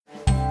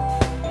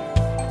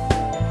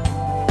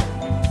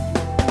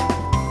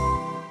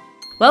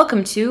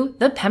Welcome to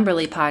the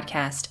Pemberley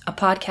Podcast, a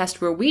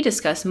podcast where we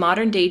discuss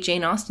modern-day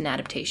Jane Austen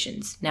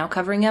adaptations. Now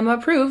covering Emma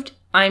Approved,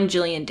 I'm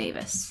Jillian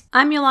Davis.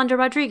 I'm Yolanda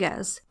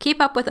Rodriguez. Keep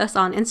up with us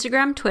on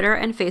Instagram, Twitter,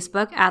 and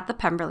Facebook at The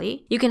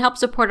Pemberley. You can help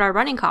support our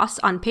running costs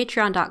on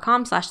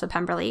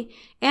patreon.com/thepemberley.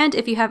 And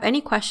if you have any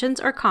questions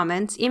or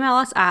comments, email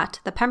us at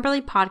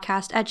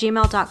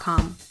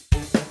thepemberleypodcast@gmail.com.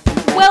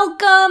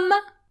 Welcome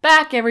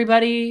back,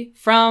 everybody,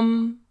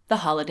 from the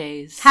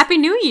holidays. Happy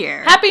New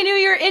Year! Happy New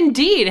Year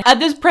indeed! At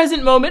this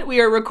present moment, we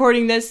are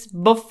recording this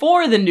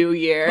before the New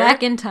Year.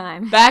 Back in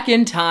time. Back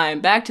in time.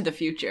 Back to the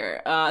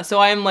future. So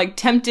I am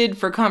tempted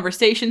for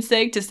conversation's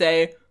sake to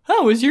say,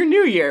 how was your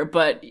New Year?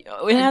 But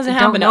it hasn't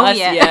happened to us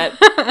yet.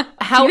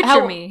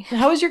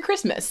 How was your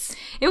Christmas?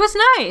 It was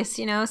nice,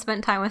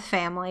 spent time with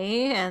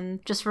family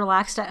and just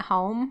relaxed at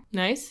home.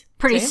 Nice.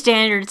 Pretty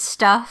standard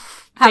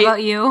stuff. How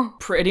about you?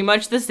 Pretty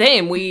much the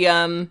same. We,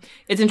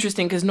 it's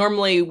interesting because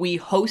normally we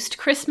host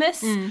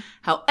Christmas.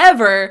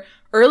 However,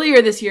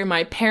 earlier this year,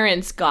 my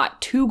parents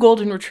got 2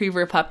 golden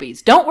retriever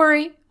puppies. Don't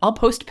worry. I'll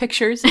post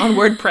pictures on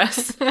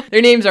WordPress.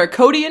 Their names are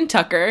Cody and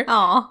Tucker.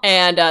 Aww.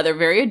 And they're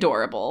very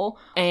adorable.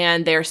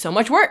 And they're so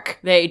much work.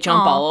 They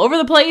jump all over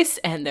the place.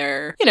 And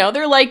they're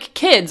like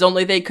kids,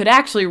 only they could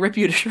actually rip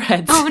you to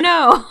shreds. Oh,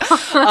 no.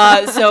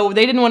 So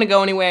they didn't want to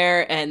go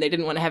anywhere. And they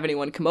didn't want to have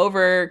anyone come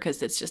over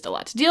because it's just a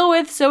lot to deal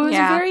with. So it was a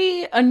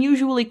very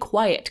unusually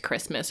quiet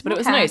Christmas. But it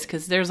was nice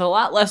because there's a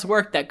lot less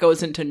work that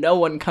goes into no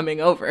one coming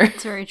over.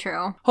 It's very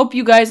true. Hope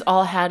you guys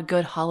all had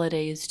good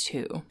holidays,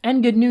 too.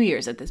 And good New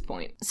Year's at this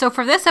point. So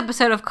for this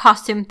episode of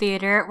Costume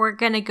Theater, we're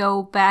going to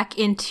go back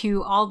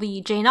into all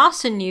the Jane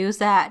Austen news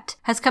that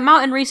has come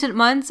out in recent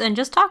months and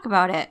just talk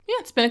about it. Yeah,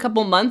 it's been a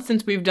couple months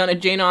since we've done a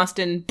Jane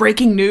Austen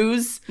breaking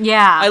news.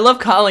 Yeah. I love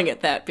calling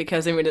it that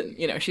because,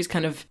 she's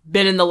kind of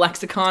been in the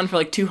lexicon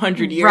for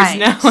 200 years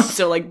now.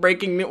 So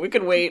breaking news, we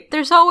could wait.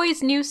 There's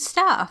always new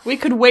stuff. We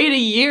could wait a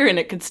year and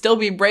it could still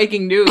be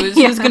breaking news.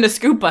 Who's going to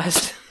scoop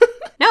us?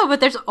 No,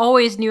 but there's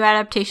always new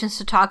adaptations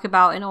to talk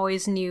about and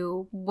always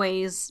new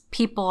ways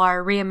people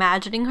are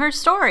reimagining her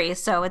story.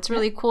 So it's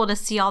really cool to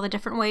see all the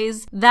different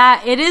ways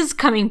that it is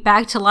coming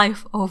back to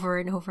life over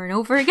and over and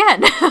over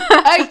again.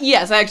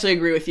 Yes, I actually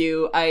agree with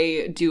you.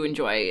 I do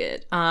enjoy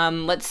it.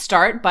 Let's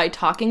start by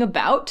talking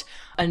about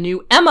a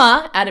new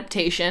Emma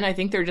adaptation. I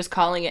think they're just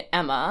calling it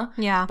Emma.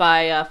 Yeah.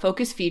 By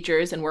Focus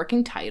Features and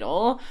working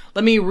title.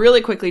 Let me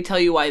really quickly tell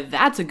you why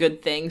that's a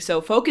good thing.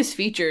 So Focus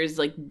Features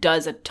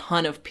does a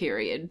ton of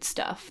period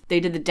stuff.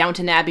 They did the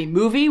Downton Abbey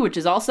movie, which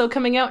is also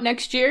coming out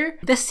next year.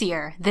 This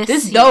year.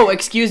 No,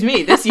 excuse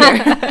me, this year.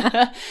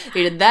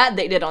 They did that.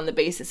 They did On the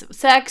Basis of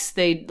Sex.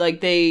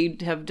 They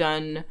have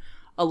done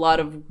a lot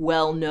of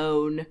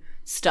well-known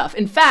stuff.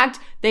 In fact,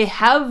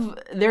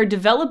 they're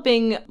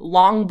developing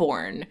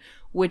Longbourn,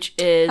 which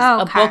is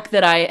a book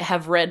that I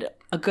have read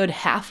a good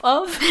half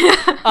of.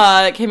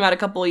 It came out a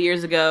couple of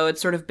years ago.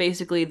 It's sort of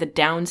basically the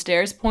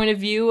downstairs point of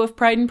view of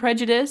Pride and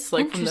Prejudice,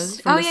 from the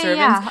servants.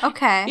 Yeah,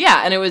 okay.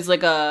 Yeah, and it was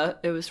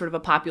sort of a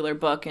popular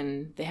book,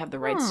 and they have the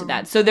rights to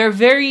that. So they're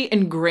very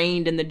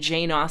ingrained in the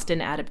Jane Austen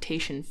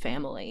adaptation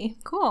family.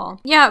 Cool.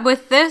 Yeah,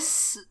 with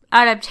this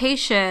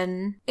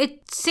adaptation,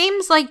 it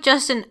seems like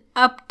just an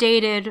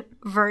updated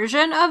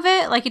version of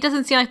it. It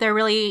doesn't seem like they're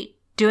really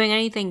doing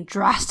anything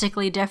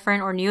drastically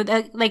different or new.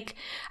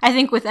 I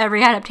think with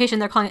every adaptation,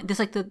 they're calling it this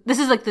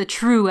is the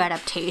true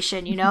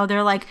adaptation,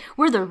 They're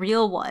we're the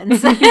real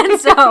ones. And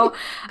so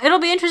it'll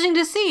be interesting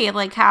to see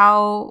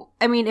how,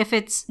 if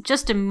it's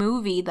just a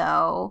movie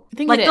though,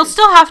 they'll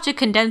still have to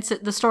condense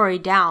the story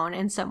down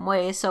in some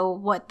way. So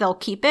what they'll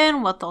keep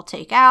in, what they'll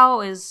take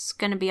out is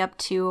going to be up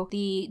to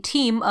the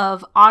team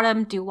of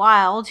Autumn de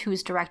Wilde,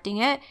 who's directing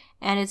it.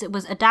 And it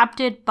was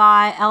adapted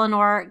by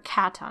Eleanor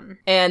Catton.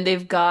 And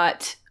they've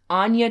got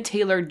Anya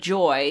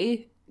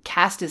Taylor-Joy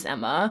cast as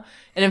Emma.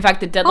 And in fact,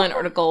 the Deadline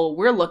article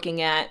we're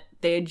looking at,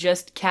 they had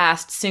just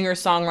cast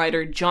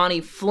singer-songwriter Johnny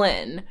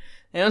Flynn.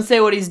 They don't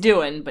say what he's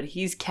doing, but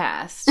he's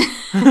cast.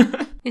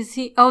 Is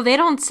he? Oh, they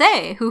don't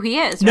say who he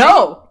is,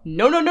 right?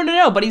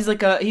 No. But he's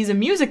he's a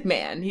music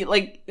man. He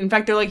in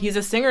fact, they're he's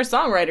a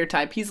singer-songwriter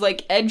type. He's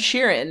like Ed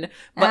Sheeran,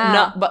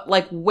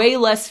 but way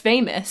less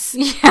famous.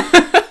 Yeah.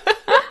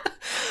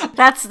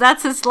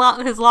 That's his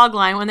log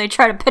line when they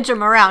try to pitch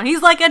him around.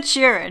 He's like Ed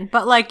Sheeran,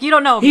 but you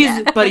don't know him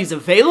yet. But he's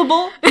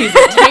available. He's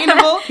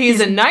attainable.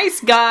 He's a nice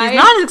guy. He's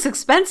not as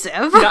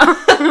expensive.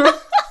 No.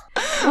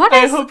 What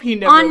I hope he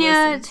never Anya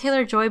listens.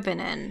 Taylor-Joy been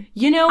in?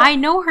 I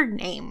know her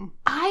name.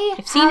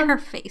 I've seen her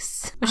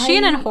face. Was she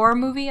in a horror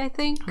movie, I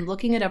think? I'm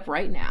looking it up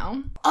right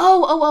now.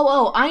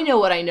 Oh, I know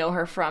what I know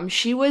her from.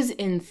 She was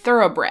in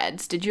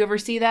Thoroughbreds. Did you ever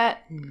see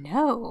that?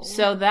 No.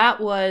 So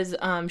that was,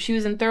 she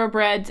was in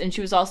Thoroughbreds, and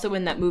she was also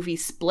in that movie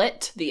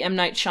Split, the M.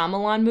 Night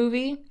Shyamalan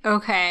movie.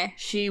 Okay.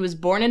 She was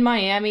born in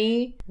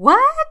Miami.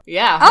 What?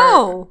 Yeah.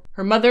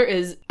 Her mother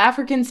is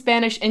African,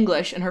 Spanish,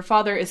 English, and her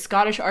father is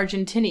Scottish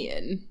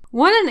Argentinian.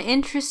 What an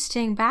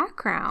interesting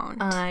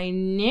background. I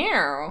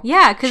know.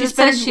 Yeah, because it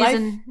says she's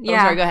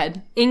sorry, go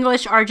ahead.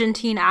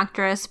 English-Argentine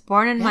actress,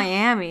 born in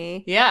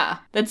Miami. Yeah,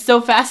 that's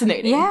so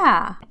fascinating.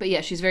 Yeah. But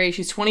yeah, she's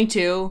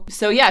 22.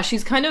 So yeah,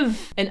 she's kind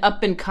of an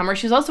up-and-comer.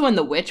 She's also in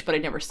The Witch, but I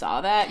never saw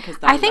that.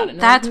 I think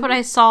that's what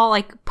I saw,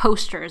 like,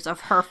 posters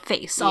of her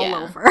face all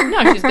over.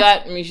 No,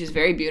 she's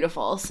very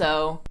beautiful.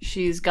 So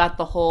she's got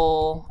the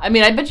whole, I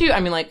bet you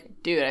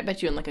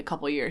in like a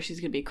couple years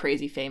she's gonna be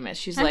crazy famous.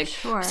 She's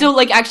sure. So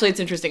like, actually it's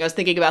interesting. I was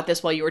thinking about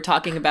this while you were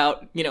talking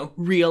about,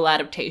 real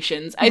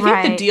adaptations. I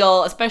think the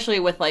deal, especially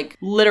with like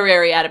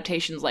literary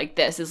adaptations like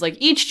this, is like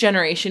each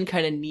generation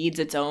kind of needs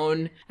its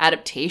own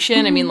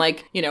adaptation.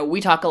 Mm-hmm.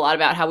 We talk a lot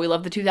about how we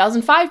love the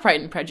 2005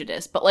 Pride and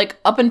Prejudice, but like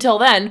up until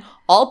then,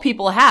 all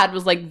people had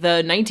was like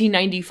the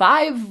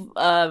 1995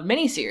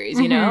 miniseries,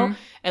 mm-hmm.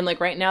 And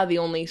like right now, the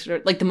only sort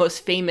of like the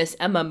most famous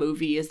Emma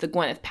movie is the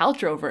Gwyneth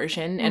Paltrow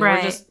version, and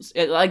we're just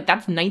like,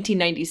 that's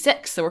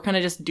 1996, so we're kind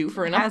of just due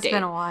for an update. It's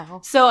been a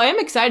while. So I am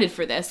excited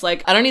for this.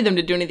 Like, I don't need them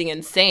to do anything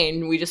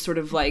insane. We just sort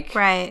of like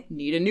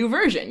need a new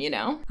version,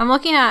 I'm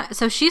looking at,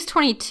 so she's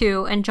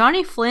 22, and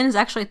Johnny Flynn's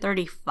actually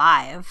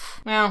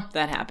 35. Well,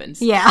 that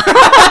happens. Yeah,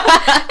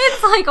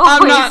 it's like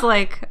always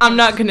I'm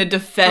not going to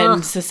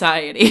defend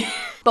society.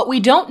 But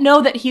we don't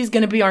know that he's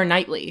going to be our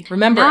Knightley.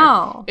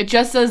 Remember, It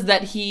just says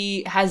that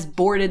he has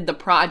boarded the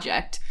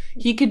project.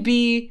 He could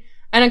be,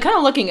 and I'm kind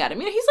of looking at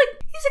him. He's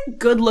a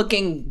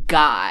good-looking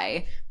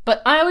guy.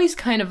 But I always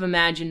kind of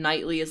imagine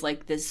Knightley as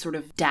like this sort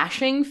of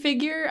dashing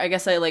figure. I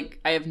guess I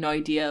have no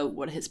idea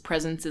what his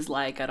presence is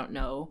like. I don't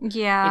know if he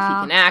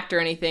can act or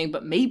anything.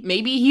 But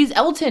maybe he's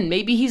Elton.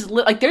 Maybe he's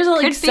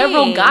there's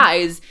several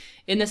guys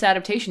in this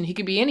adaptation. He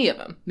could be any of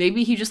them.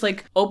 Maybe he just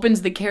like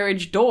opens the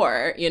carriage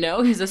door,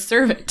 he's a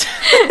servant.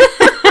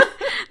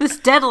 This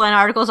Deadline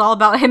article is all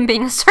about him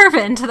being a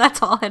servant.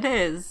 That's all it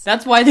is.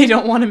 That's why they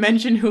don't want to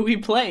mention who he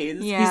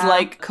plays. Yeah. He's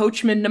like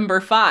coachman number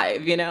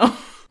 5,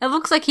 It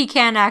looks like he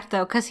can act,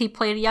 though, because he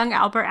played young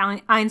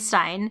Albert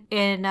Einstein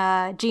in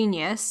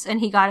Genius, and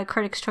he got a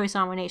Critics' Choice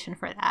nomination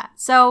for that.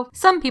 So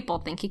some people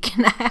think he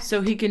can act.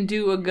 So he can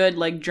do a good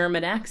like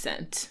German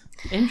accent.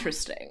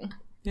 Interesting.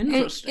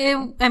 It's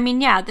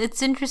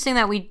interesting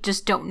that we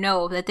just don't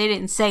know, that they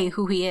didn't say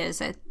who he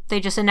is. They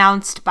just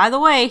announced, by the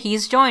way,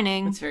 he's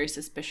joining. It's very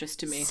suspicious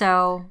to me.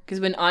 So, because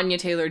when Anya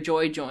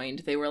Taylor-Joy joined,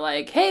 they were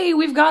like, hey,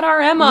 we've got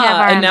our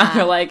Emma. Now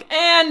they're like,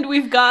 and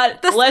we've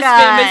got this less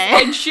guy.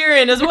 famous Ed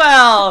Sheeran as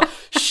well.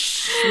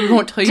 Shh, we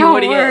won't tell you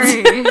what he is.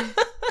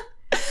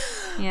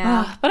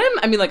 Yeah. But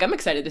I'm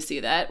excited to see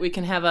that. We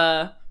can have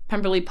a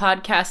Pemberley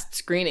podcast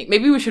screening.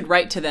 Maybe we should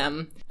write to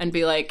them and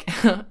be like...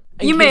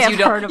 You may have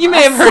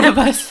heard of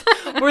us.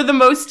 We're the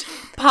most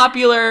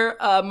popular,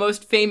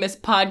 most famous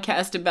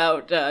podcast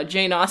about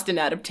Jane Austen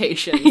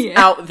adaptations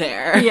out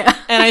there. Yeah.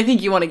 And I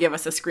think you want to give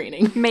us a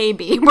screening.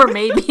 Maybe.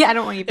 I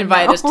don't even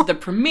Invite us to the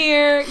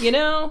premiere,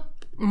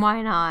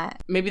 Why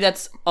not? Maybe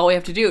that's all we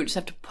have to do. Just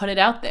have to put it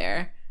out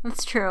there.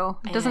 That's true.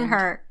 It doesn't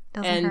hurt.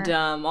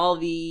 All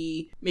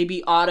the,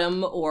 maybe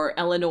Autumn or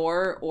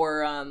Eleanor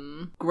or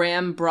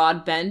Graham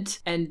Broadbent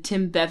and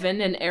Tim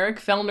Bevan and Eric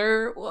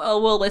Fellner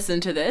will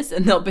listen to this,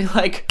 and they'll be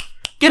like,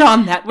 get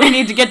on that. We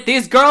need to get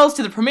these girls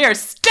to the premiere.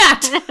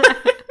 Stat!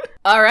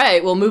 All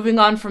right, well, moving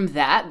on from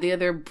that, the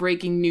other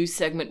breaking news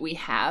segment we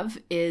have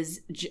is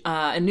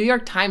a New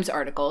York Times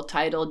article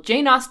titled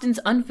Jane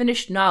Austen's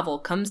Unfinished Novel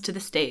Comes to the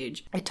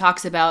Stage. It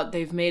talks about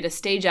they've made a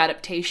stage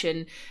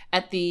adaptation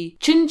at the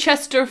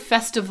Chichester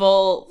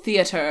Festival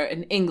Theatre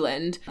in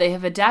England. They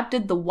have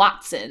adapted The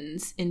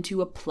Watsons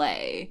into a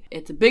play.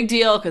 It's a big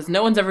deal because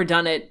no one's ever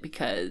done it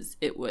because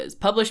it was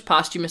published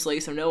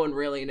posthumously, so no one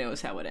really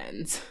knows how it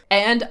ends.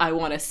 And I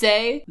want to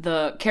say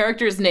the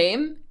character's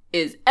name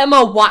is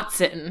Emma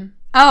Watson.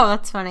 Oh,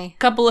 that's funny.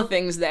 Couple of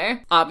things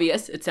there.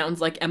 Obvious. It sounds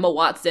like Emma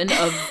Watson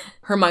of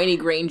Hermione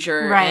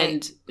Granger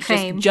and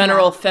fame, just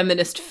general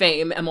feminist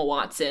fame, Emma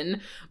Watson.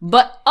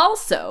 But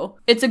also,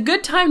 it's a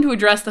good time to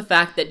address the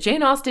fact that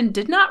Jane Austen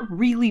did not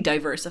really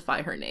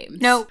diversify her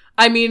names. No.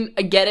 I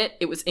get it.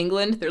 It was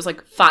England. There's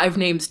like 5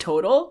 names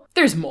total.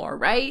 There's more,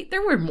 right?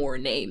 There were more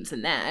names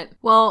than that.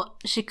 Well,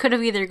 she could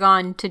have either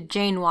gone to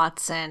Jane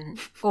Watson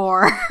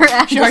or...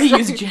 She already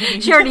used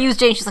Jane. She already used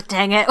Jane. She's like,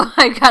 dang it.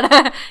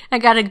 I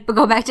gotta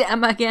go back to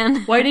Emma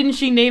again. Why didn't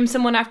she name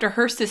someone after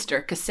her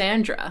sister,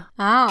 Cassandra?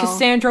 Oh.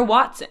 Cassandra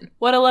Watson.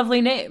 What a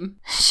lovely name.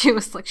 She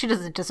was like, she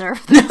doesn't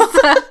deserve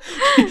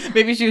this.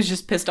 Maybe she was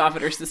just pissed off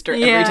at her sister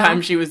every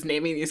time she was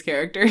naming these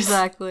characters.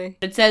 Exactly.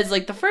 It says,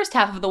 like, the first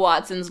half of The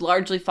Watsons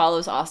largely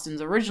follows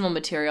Austen's original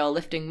material,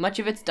 lifting much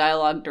of its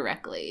dialogue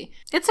directly.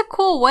 It's a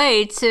cool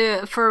way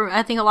for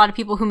I think a lot of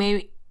people who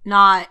may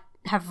not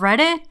have read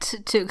it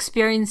to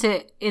experience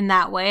it in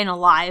that way, in a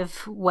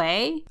live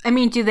way.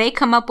 Do they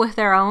come up with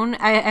their own?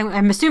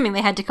 I'm assuming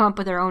they had to come up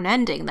with their own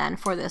ending then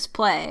for this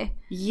play.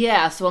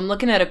 Yeah, so I'm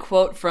looking at a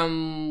quote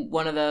from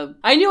one of the...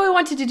 I knew I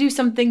wanted to do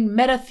something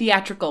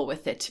meta-theatrical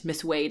with it,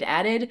 Miss Wade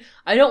added.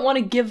 I don't want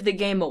to give the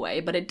game away,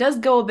 but it does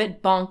go a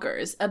bit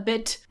bonkers, a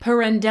bit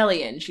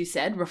Pirandellian, she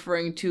said,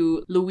 referring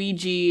to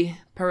Luigi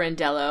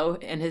Pirandello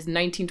and his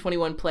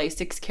 1921 play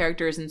Six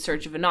Characters in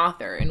Search of an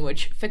Author, in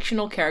which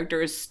fictional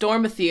characters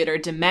storm a theater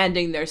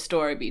demanding their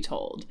story be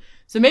told.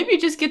 So maybe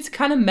it just gets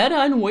kind of meta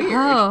and weird.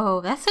 Oh,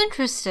 that's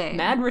interesting.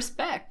 Mad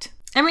respect.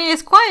 I mean,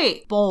 it's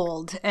quite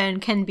bold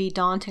and can be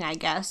daunting, I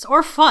guess,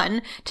 or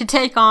fun to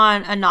take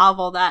on a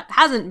novel that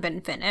hasn't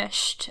been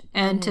finished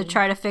and to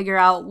try to figure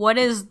out what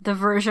is the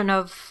version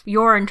of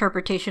your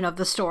interpretation of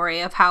the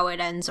story of how it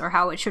ends or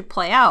how it should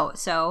play out.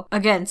 So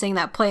again, seeing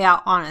that play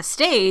out on a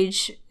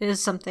stage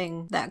is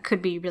something that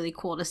could be really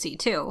cool to see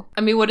too.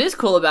 I mean, what is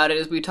cool about it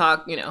is we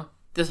talk,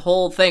 this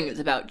whole thing is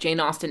about Jane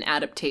Austen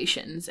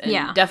adaptations.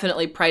 And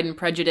definitely Pride and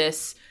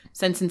Prejudice,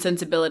 Sense and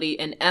Sensibility,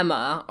 and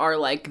Emma are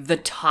like the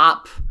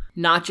top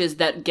notches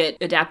that get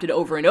adapted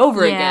over and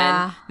over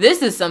again.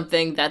 This is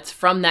something that's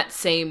from that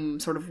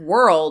same sort of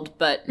world,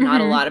 but not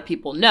a lot of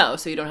people know,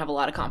 so you don't have a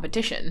lot of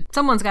competition.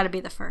 Someone's got to be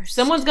the first.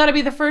 Someone's got to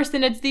be the first,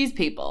 and it's these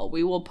people.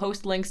 We will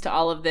post links to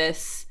all of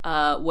this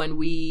when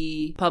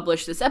we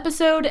publish this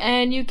episode,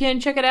 and you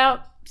can check it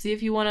out, see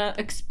if you want to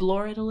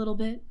explore it a little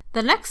bit.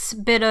 The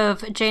next bit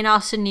of Jane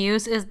Austen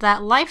news is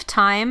that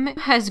Lifetime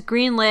has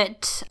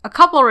greenlit a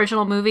couple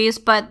original movies,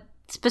 but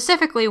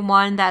specifically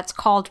one that's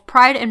called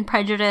Pride and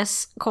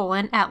Prejudice,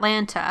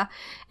 Atlanta.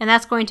 And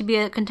that's going to be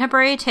a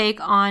contemporary take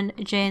on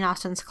Jane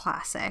Austen's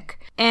classic.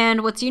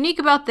 And what's unique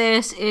about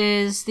this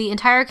is the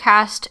entire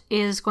cast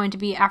is going to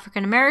be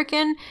African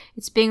American.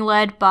 It's being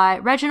led by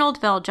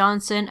Reginald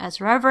VelJohnson as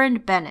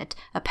Reverend Bennett,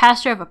 a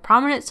pastor of a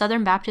prominent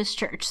Southern Baptist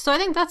church. So I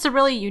think that's a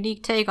really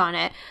unique take on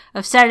it,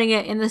 of setting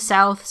it in the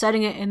South,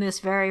 setting it in this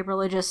very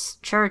religious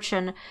church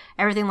and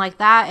everything like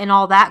that, and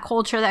all that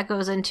culture that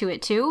goes into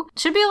it too. It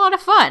should be a lot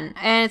of fun,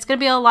 and it's going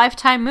to be a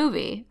Lifetime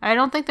movie. I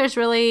don't think there's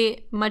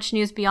really much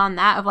news beyond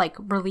that of like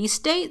release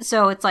date,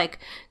 so it's like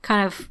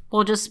kind of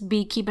we'll just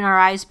be keeping our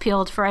eyes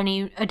peeled for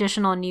any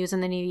additional news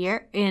in the new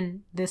year,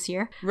 in this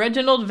year.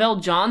 Reginald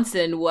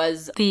VelJohnson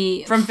was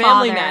the from father.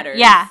 Family Matters.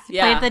 Yeah,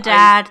 played the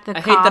dad, the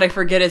I cop. hate that I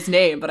forget his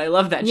name, but I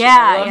love that show.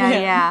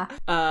 Yeah.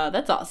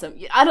 That's awesome.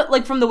 I don't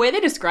like from the way they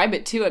describe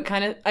it too. It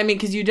kind of, I mean,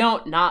 because you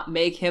don't not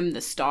make him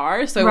the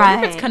star, so I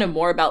wonder if it's kind of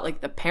more about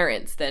like the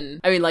parents than,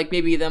 I mean, like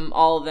maybe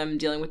all of them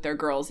dealing with their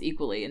girls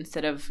equally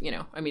instead of,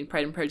 I mean,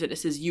 Pride and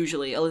Prejudice is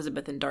usually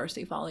Elizabeth and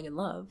Darcy falling in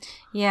love.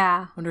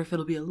 Yeah. Wonder if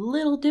it'll be a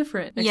little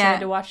different. Excited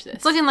to watch this.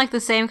 It's looking like the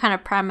same kind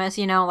of premise,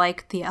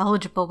 like the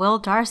eligible Will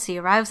Darcy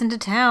arrives into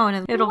town,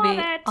 and it'll be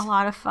a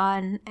lot of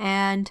fun.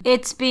 And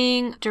it's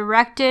being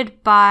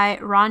directed by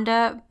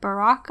Rhonda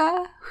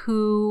Baraka,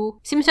 who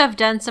seems to have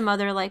done some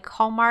other like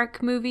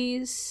Hallmark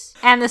movies.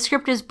 And the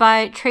script is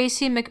by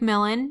Tracy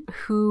McMillan,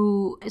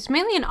 who is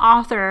mainly an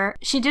author.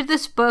 She did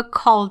this book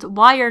called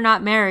Why You're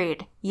Not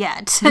Married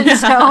Yet. And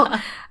so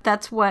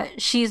that's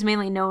what she's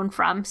mainly known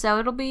from. So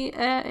it'll be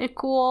a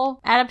cool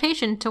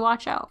adaptation to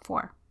watch out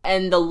for.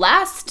 And the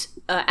last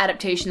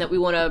adaptation that we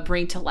want to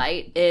bring to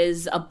light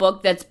is a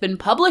book that's been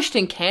published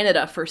in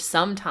Canada for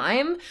some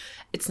time.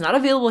 It's not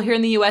available here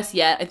in the US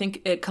yet. I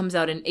think it comes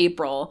out in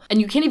April.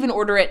 And you can't even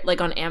order it like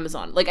on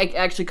Amazon. Like I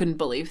actually couldn't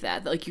believe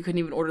that. Like you couldn't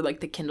even order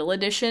like the Kindle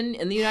edition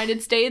in the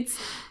United States.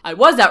 I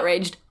was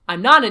outraged.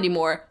 I'm not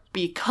anymore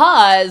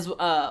because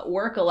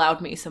work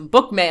allowed me some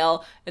book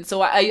mail. And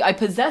so I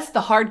possess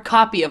the hard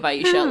copy of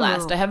Aisha at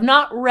Last. I have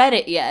not read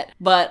it yet,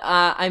 but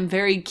I'm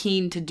very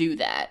keen to do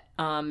that.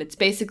 It's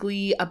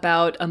basically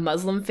about a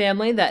Muslim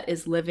family that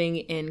is living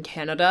in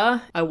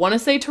Canada. I want to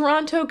say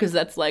Toronto because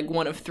that's like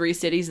one of 3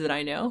 cities that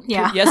I know.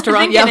 Yeah. Yes,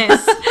 Toronto. I think it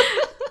is.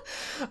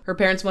 Her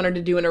parents want her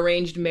to do an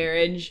arranged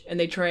marriage, and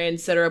they try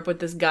and set her up with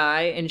this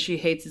guy, and she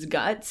hates his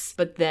guts.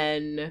 But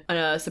then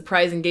a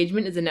surprise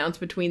engagement is announced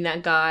between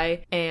that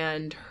guy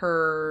and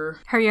her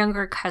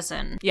younger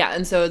cousin. Yeah,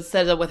 and so it's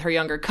set up with her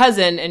younger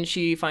cousin, and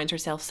she finds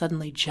herself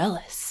suddenly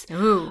jealous.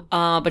 Ooh.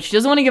 But she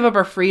doesn't want to give up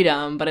her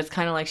freedom, but it's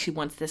kind of like she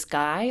wants this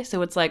guy.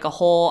 So it's like a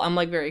whole, I'm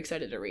like very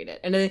excited to read it.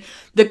 And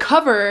the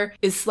cover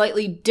is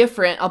slightly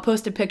different. I'll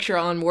post a picture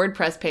on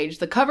WordPress page.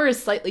 The cover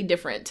is slightly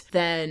different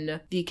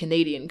than the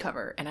Canadian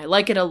cover, and I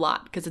like it a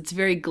lot because it's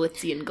very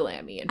glitzy and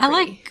glammy and pretty. I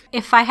like,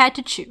 if I had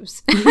to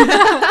choose,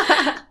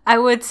 I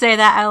would say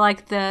that I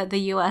like the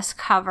US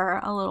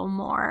cover a little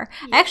more.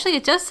 Yeah. Actually,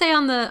 it does say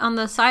on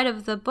the side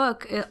of the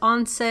book,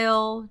 on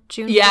sale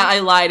June 4th. Yeah, I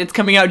lied. It's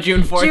coming out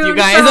June 4th, you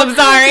guys. I'm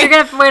sorry. You're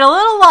going to have to wait a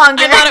little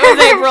longer. I thought it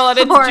was April and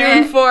it's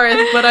June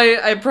 4th, but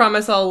I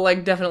promise I'll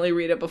like definitely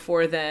read it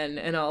before then,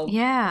 and I'll...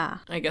 Yeah.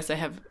 I guess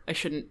I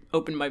shouldn't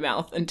open my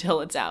mouth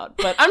until it's out,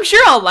 but I'm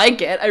sure I'll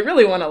like it. I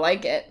really want to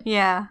like it.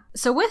 Yeah.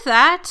 So with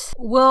that,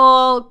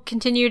 we'll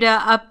continue to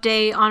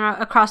update on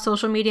across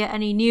social media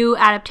any new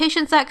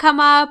adaptations that come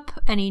up,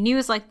 any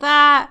news like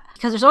that,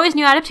 because there's always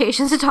new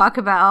adaptations to talk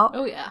about.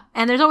 Oh, yeah.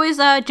 And there's always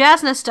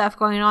Jasna stuff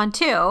going on,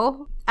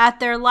 too. at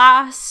their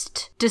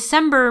last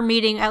December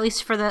meeting, at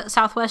least for the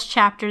Southwest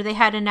chapter, they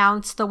had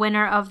announced the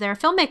winner of their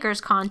filmmakers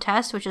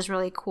contest, which is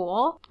really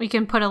cool. We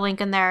can put a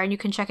link in there and you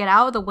can check it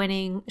out, the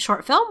winning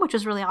short film, which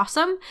is really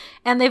awesome.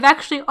 And they've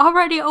actually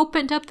already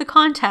opened up the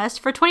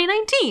contest for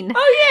 2019.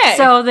 Oh, yeah.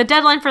 So the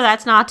deadline for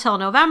that's not till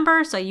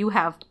November, so you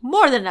have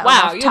more than enough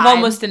time. Wow, you have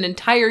almost an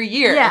entire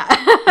year.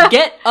 Yeah.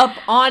 Get up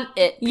on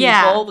it, people.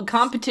 Yeah. The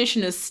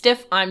competition is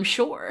stiff, I'm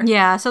sure.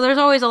 Yeah, so there's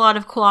always a lot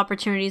of cool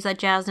opportunities that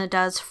Jasna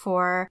does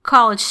for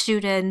college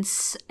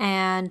students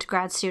and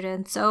grad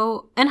students,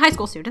 and high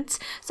school students.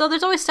 So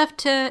there's always stuff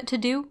to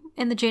do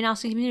in the Jane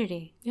Austen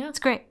community. Yeah. It's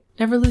great.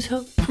 Never lose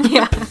hope.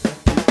 Yeah.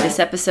 This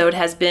episode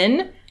has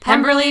been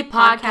Pemberley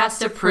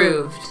Podcast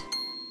approved.